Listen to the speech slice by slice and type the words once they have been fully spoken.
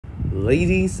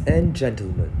Ladies and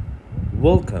gentlemen,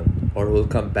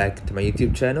 welcome back to my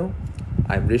YouTube channel.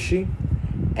 I'm Rishi,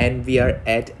 and we are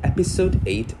at episode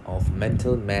 8 of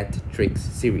Mental Math Tricks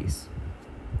series.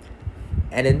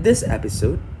 And in this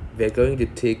episode, we're going to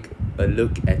take a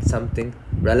look at something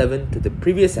relevant to the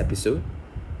previous episode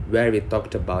where we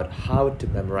talked about how to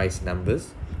memorize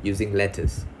numbers using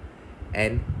letters.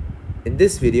 And in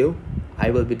this video,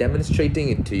 I will be demonstrating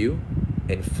it to you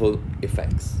in full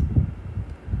effects.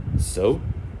 So,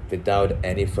 without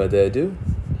any further ado,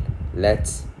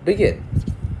 let's begin.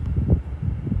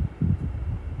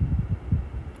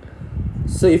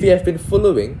 So if you have been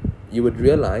following, you would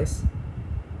realize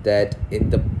that in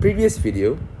the previous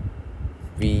video,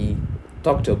 we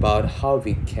talked about how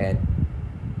we can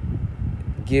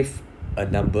give a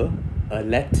number, a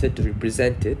letter to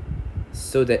represent it,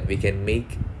 so that we can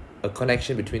make a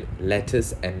connection between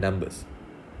letters and numbers.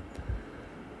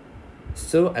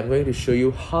 So I'm going to show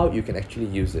you how you can actually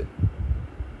use it.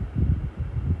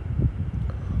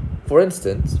 For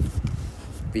instance,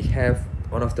 we have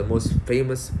one of the most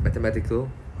famous mathematical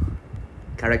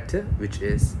character, which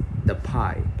is the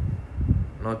pi.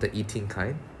 Not the eating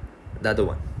kind, the other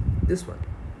one, this one.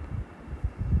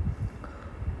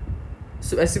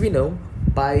 So as we know,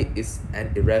 pi is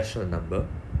an irrational number,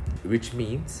 which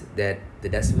means that the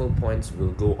decimal points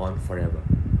will go on forever.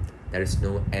 There is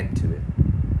no end to it.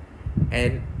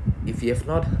 And if you have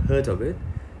not heard of it,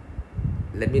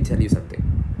 let me tell you something.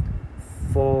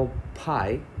 For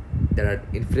pi, there are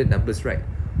infinite numbers, right?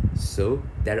 So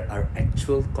there are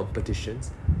actual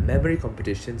competitions, memory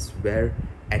competitions, where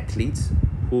athletes,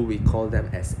 who we call them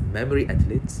as memory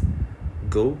athletes,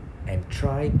 go and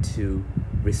try to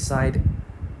recite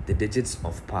the digits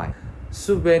of pi.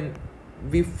 So when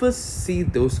we first see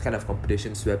those kind of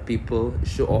competitions where people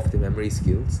show off their memory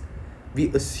skills, we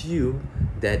assume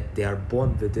that they are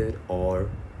born with it or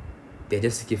they're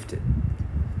just gifted.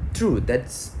 True,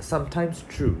 that's sometimes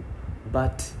true,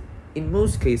 but in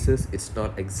most cases, it's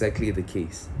not exactly the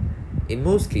case. In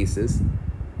most cases,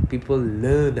 people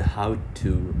learn how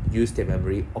to use their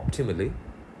memory optimally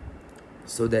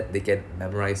so that they can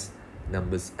memorize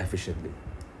numbers efficiently.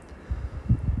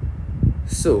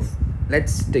 So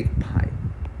let's take pi.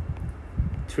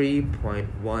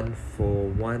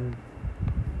 3.1415926,538 ...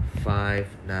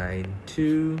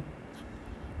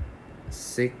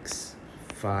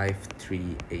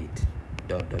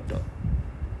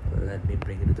 Let me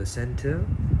bring it to the center.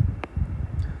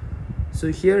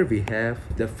 So here we have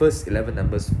the first 11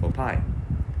 numbers of pi.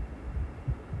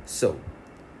 So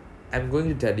I'm going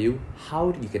to tell you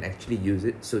how you can actually use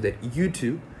it so that you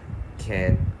too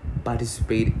can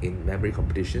participate in memory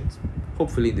competitions,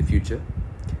 hopefully in the future,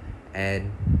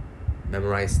 and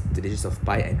memorize the digits of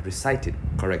pi and recite it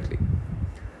correctly.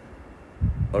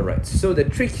 Alright, so the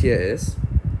trick here is,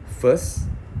 first,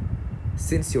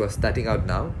 since you are starting out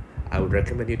now, I would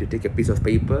recommend you to take a piece of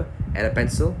paper and a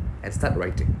pencil and start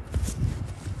writing.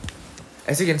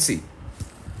 As you can see,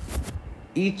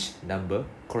 each number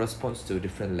corresponds to a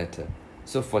different letter.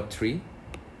 So for 3,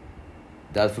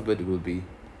 the alphabet will be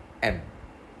M.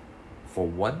 For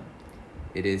 1,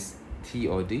 it is T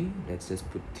or D. Let's just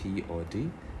put T or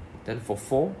D. Then for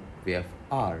 4, we have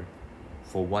R.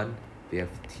 For 1, we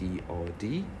have T or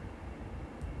D.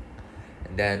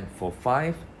 And then for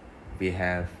 5, we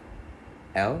have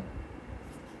L.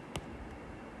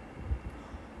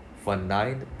 For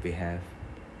 9, we have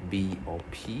B or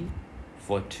P.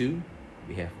 For 2,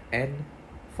 we have N.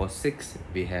 For 6,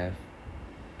 we have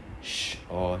Sh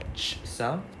or Ch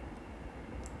sound.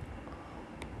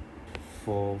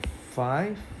 For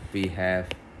 5, we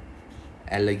have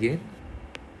L again.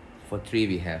 For 3,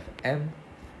 we have M.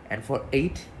 And for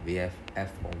 8, we have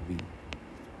F or V.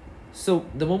 So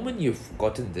the moment you've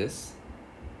gotten this,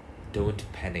 don't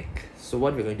panic. So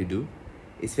what we're going to do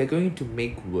is we're going to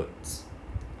make words.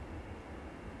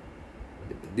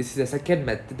 This is the second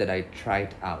method that I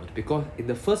tried out, because in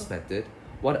the first method,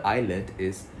 what I learned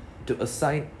is to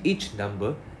assign each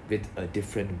number with a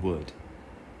different word.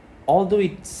 Although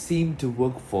it seemed to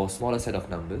work for a smaller set of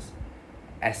numbers,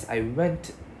 as I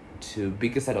went to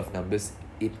bigger set of numbers,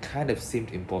 it kind of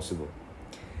seemed impossible.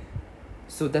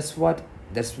 So that's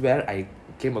where I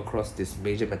came across this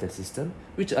major method system,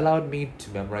 which allowed me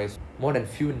to memorize more than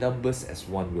few numbers as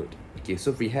one word. Okay,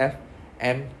 so we have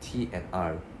M, T, and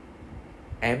R.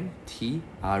 M, T,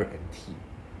 R, and T.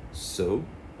 So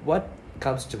what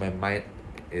comes to my mind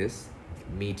is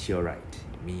meteorite.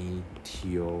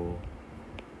 Meteorite.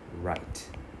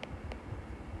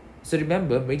 So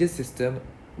remember, major system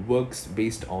works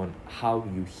based on how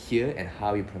you hear and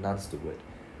how you pronounce the word.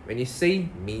 When you say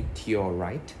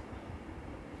meteorite,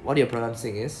 what you're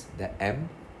pronouncing is the M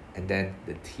and then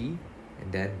the T,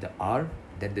 and then the R,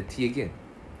 then the T again.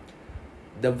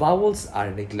 The vowels are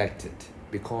neglected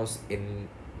because in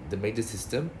the major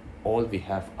system, all we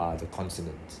have are the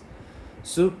consonants.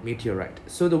 So meteorite.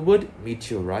 So the word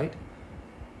meteorite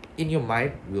in your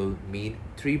mind will mean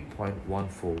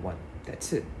 3.141.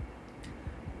 That's it.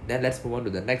 Then let's move on to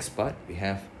the next part. We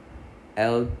have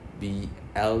L, B,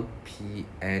 L, P,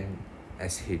 N,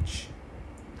 S, H.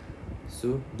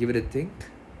 So give it a think.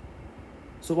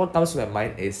 So what comes to my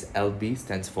mind is LB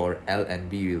stands for L and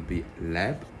B will be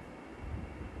lab.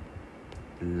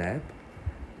 Lab.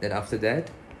 Then after that,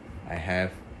 I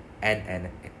have N and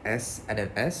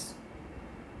S.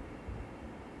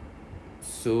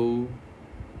 So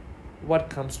what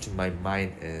comes to my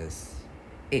mind is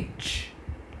inch.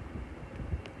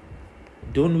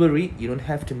 Don't worry, you don't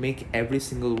have to make every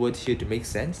single word here to make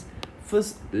sense.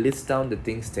 First, list down the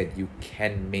things that you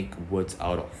can make words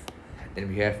out of. Then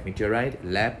we have meteorite,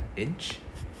 lab, inch.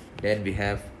 Then we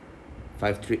have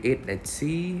 538. Let's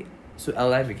see. So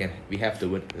L we have the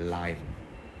word lime.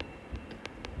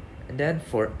 And then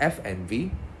for F and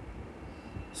V,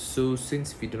 so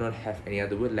since we do not have any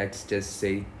other word, let's just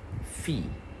say fee.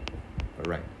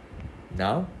 Alright.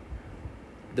 Now,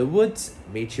 the words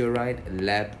meteorite,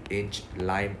 lab, inch,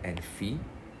 lime, and fee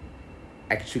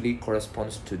actually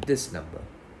corresponds to this number,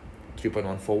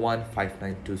 3.141,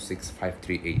 5926,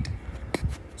 538.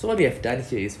 So what we have done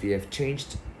here is we have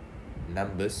changed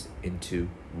numbers into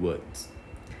words.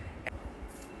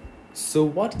 So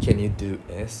what can you do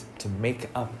is to make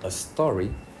up a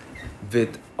story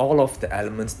with all of the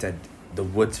elements that the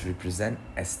words represent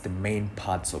as the main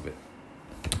parts of it.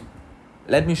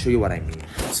 Let me show you what I mean.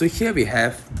 So here we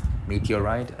have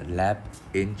meteorite, lab,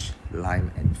 inch,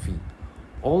 lime, and fee.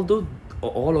 Although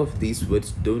all of these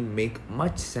words don't make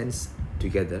much sense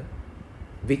together,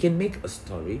 we can make a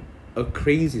story, a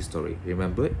crazy story.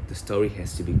 Remember, the story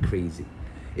has to be crazy.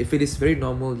 If it is very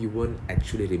normal, you won't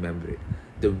actually remember it.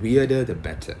 The weirder, the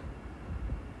better.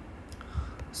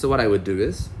 So what I would do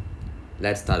is,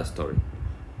 let's start a story.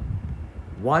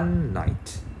 One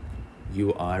night,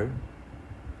 you are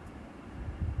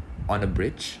on a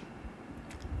bridge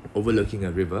overlooking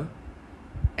a river,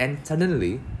 and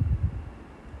suddenly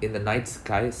in the night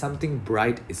sky something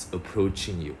bright is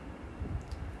approaching you,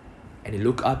 and you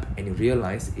look up and you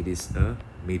realize it is a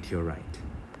meteorite.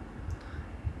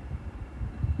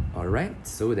 Alright,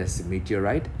 so there's a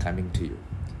meteorite coming to you,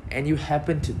 and you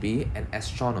happen to be an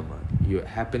astronomer. You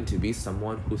happen to be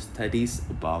someone who studies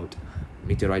about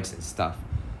meteorites and stuff.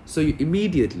 So you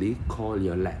immediately call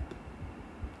your lab.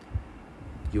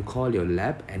 You call your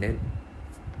lab, and then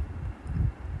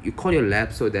you call your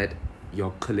lab so that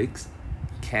your colleagues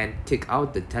can take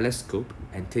out the telescope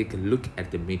and take a look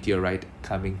at the meteorite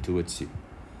coming towards you.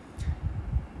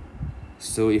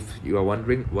 So if you are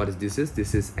wondering what this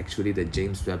is actually the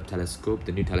James Webb telescope,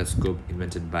 the new telescope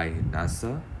invented by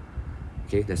NASA.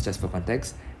 Okay, that's just for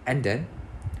context. And then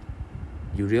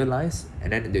you realize,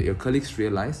 and then your colleagues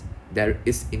realize, there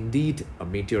is indeed a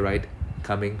meteorite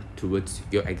coming towards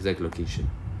your exact location.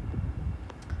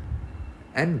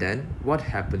 And then what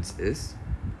happens is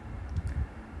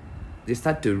they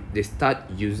start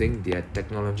using their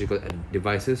technological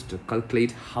devices to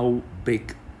calculate how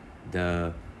big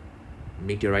the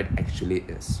meteorite actually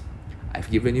is. I've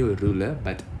given you a ruler,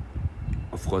 but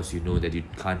of course you know that you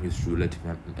can't use ruler to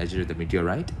measure the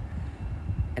meteorite.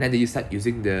 And then you start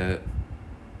using the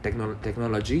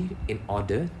technology in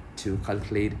order to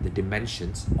calculate the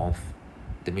dimensions of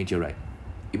the meteorite.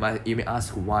 You may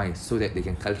ask why. So that they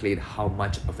can calculate how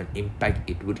much of an impact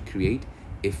it would create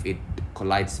if it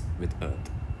collides with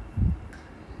Earth.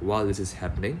 While this is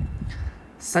happening,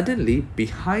 suddenly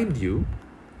behind you,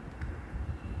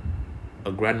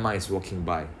 a grandma is walking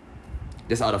by,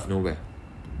 just out of nowhere.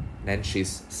 Then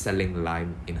she's selling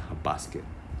lime in her basket.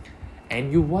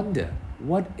 And you wonder,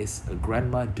 what is a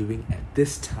grandma doing at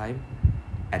this time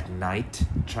at night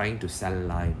trying to sell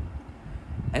lime?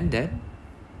 And then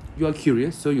you are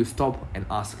curious, so you stop and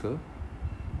ask her,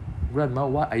 Grandma,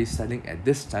 why are you selling at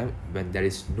this time when there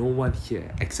is no one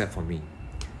here except for me?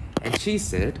 And she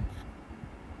said,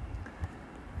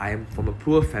 I am from a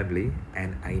poor family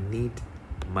and I need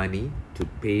money to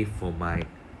pay for my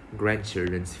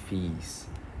grandchildren's fees.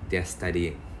 They are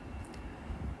studying.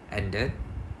 And then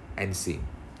end scene.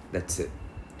 That's it.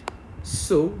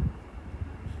 So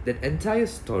that entire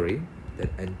story,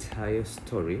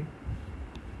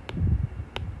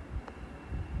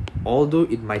 although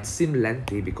it might seem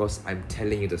lengthy because I'm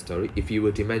telling you the story, if you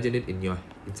were to imagine it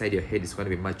inside your head, it's going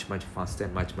to be much faster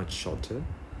and much shorter.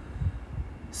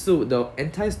 So the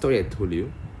entire story I told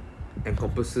you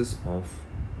encompasses of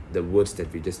the words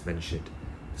that we just mentioned.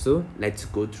 So let's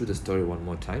go through the story one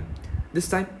more time. This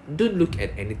time, don't look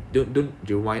at any, don't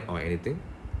rewind or anything.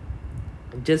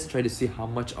 Just try to see how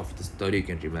much of the story you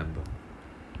can remember.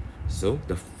 So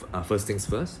the first things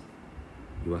first,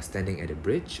 you are standing at a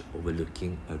bridge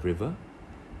overlooking a river,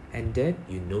 and then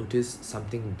you notice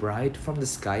something bright from the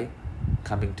sky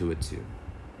coming towards you,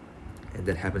 and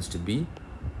that happens to be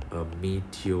a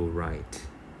meteorite.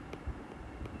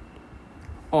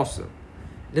 Awesome.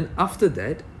 Then after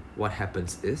that, what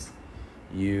happens is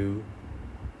you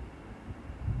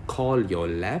call your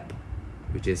lab,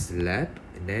 which is lab,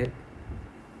 and then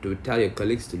to tell your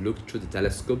colleagues to look through the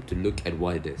telescope to look at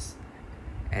what it is.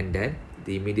 And then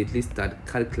they immediately start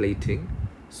calculating,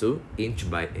 so inch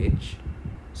by inch,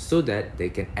 so that they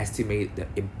can estimate the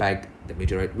impact the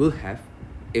meteorite will have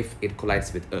if it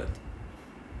collides with Earth.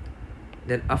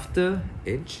 Then after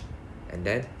inch, and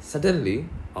then suddenly,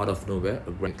 out of nowhere,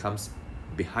 a girl comes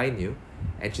behind you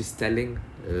and she's telling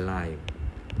lie.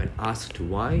 When asked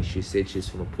why, she said she's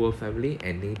from a poor family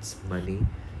and needs money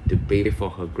to pay for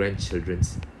her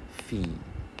grandchildren's fee.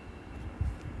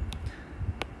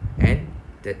 And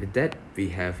with that, we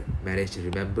have managed to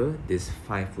remember these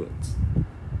 5 words.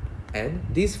 And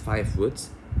these 5 words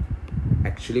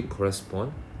actually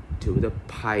correspond to the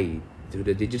pi, to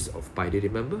the digits of pi. Do you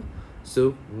remember?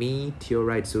 So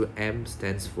meteorite, so M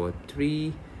stands for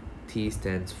 3, T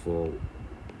stands for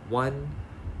 1,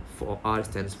 for R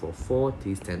stands for 4,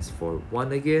 T stands for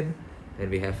 1 again,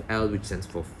 and we have L, which stands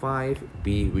for 5,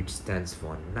 B, which stands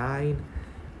for 9,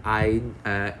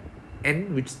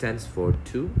 N, which stands for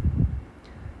 2,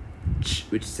 Ch,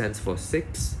 which stands for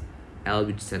 6, L,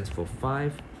 which stands for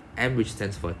 5, M, which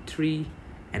stands for 3,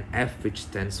 and F, which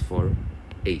stands for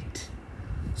 8.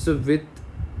 So with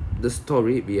the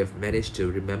story, we have managed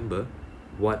to remember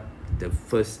what the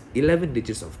first 11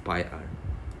 digits of pi are: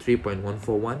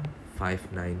 3.141,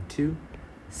 592,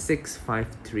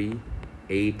 653,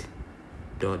 8, ...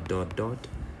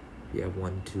 We have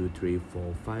 1, 2, 3,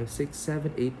 4, 5, 6,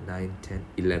 7, 8, 9, 10,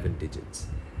 11 digits.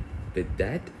 With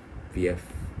that,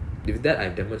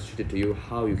 I've demonstrated to you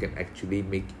how you can actually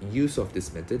make use of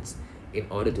these methods in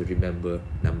order to remember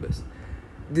numbers.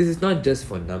 This is not just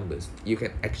for numbers. You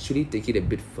can actually take it a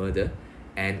bit further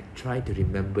and try to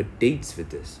remember dates with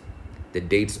this. The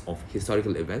dates of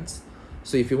historical events.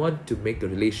 So if you want to make a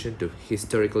relation to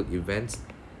historical events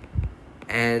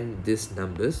and these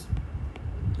numbers,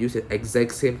 use the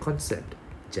exact same concept.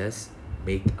 Just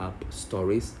make up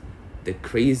stories. The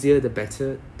crazier the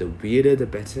better, the weirder the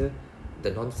better,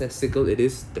 the nonsensical it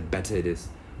is, the better it is.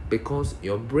 Because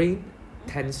your brain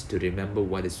tends to remember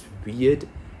what is weird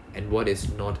and what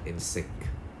is not in sync.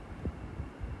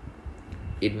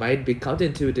 It might be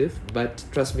counterintuitive, but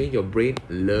trust me, your brain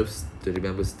loves to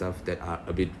remember stuff that are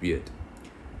a bit weird.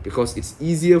 Because it's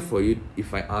easier for you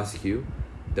if I ask you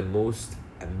the most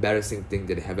embarrassing thing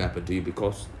that ever happened to you,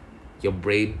 because your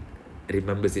brain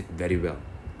remembers it very well.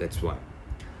 That's why.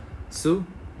 So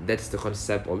that's the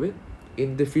concept of it.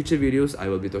 In the future videos, I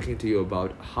will be talking to you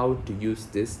about how to use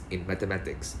this in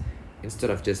mathematics instead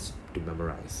of just to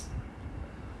memorize.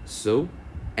 So,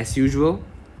 as usual,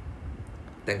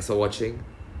 thanks for watching,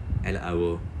 and I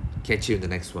will catch you in the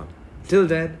next one. Till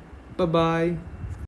then, bye-bye.